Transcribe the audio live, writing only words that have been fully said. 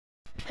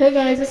Hey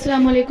guys,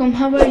 assalamu alaikum.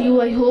 How are you?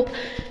 I hope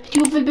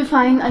you will be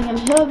fine. I am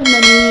here with my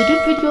new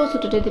YouTube video. So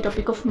today the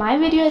topic of my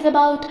video is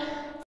about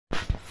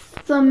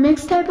some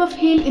mixed type of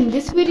heel. In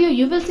this video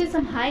you will see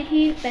some high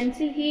heel,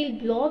 pencil heel,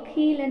 block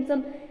heel, and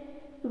some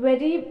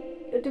very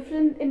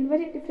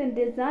different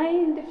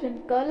design,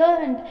 different color,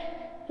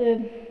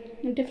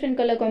 and different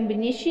color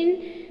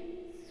combination.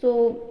 So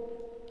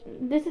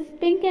this is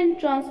pink and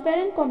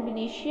transparent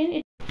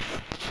combination.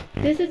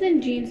 This is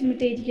in jeans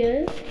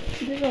material.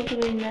 This is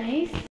also very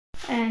nice.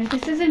 And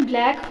this is in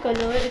black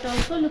color. It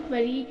also look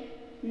very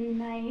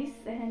nice.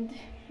 And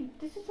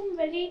this is some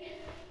very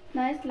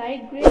nice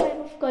light gray type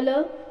of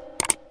color.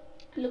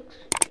 Looks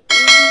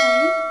really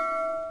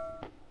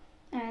nice.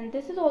 And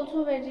this is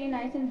also very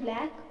nice in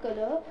black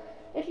color.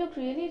 It looks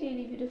really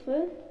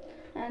beautiful.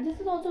 And this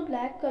is also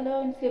black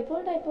color and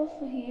slipper type of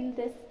heel.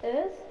 This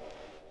is,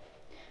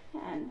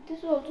 and this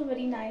is also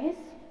very nice.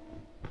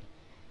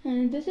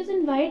 And this is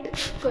in white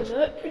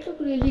color. It looks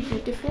really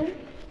beautiful.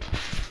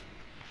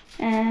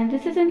 And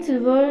this is in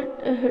silver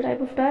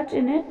type of touch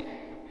in it,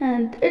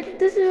 and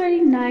this is very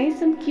nice,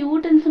 some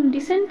cute and some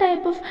decent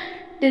type of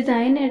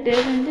design it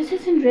is. And this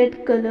is in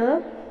red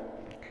color.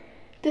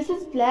 This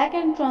is black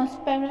and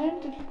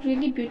transparent. It looks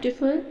really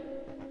beautiful.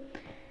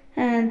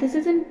 And this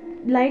is in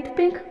light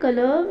pink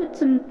color with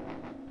some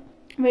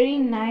very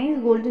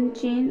nice golden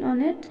chain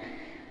on it.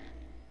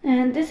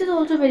 And this is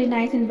also very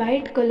nice in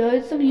white color.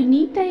 It's some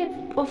unique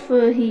type of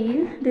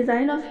heel,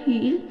 design of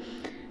heel.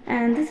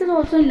 And this is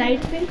also in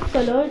light pink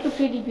color. It looks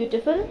really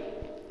beautiful.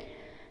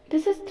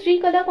 This is 3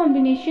 color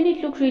combination.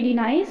 It looks really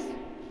nice.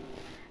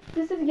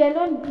 This is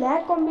yellow and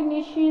black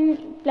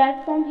combination,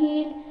 platform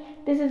heel.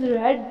 This is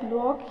red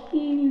block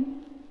heel.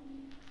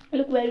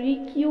 Look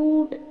very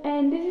cute.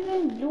 And this is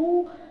in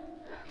blue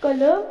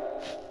color.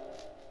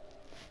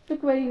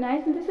 Look very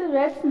nice. And this is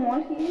red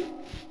small heel.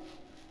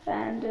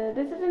 And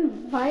this is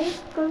in white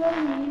color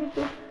heel. It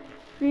looks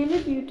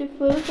really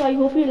beautiful. So I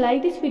hope you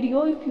like this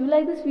video. If you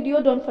like this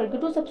video, don't forget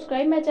to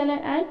subscribe my channel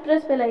and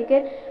press bell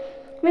icon.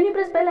 When you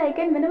press bell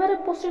icon, whenever I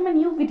post my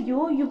new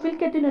video, you will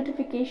get the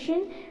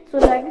notification. So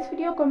like this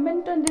video,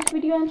 comment on this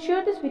video, and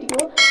share this video.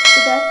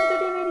 So that's it for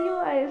today's video.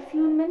 I'll see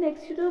you in my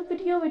next YouTube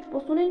video, which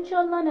post soon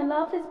inshallah. And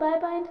Allah Hafiz, bye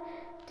bye, and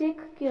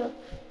take care.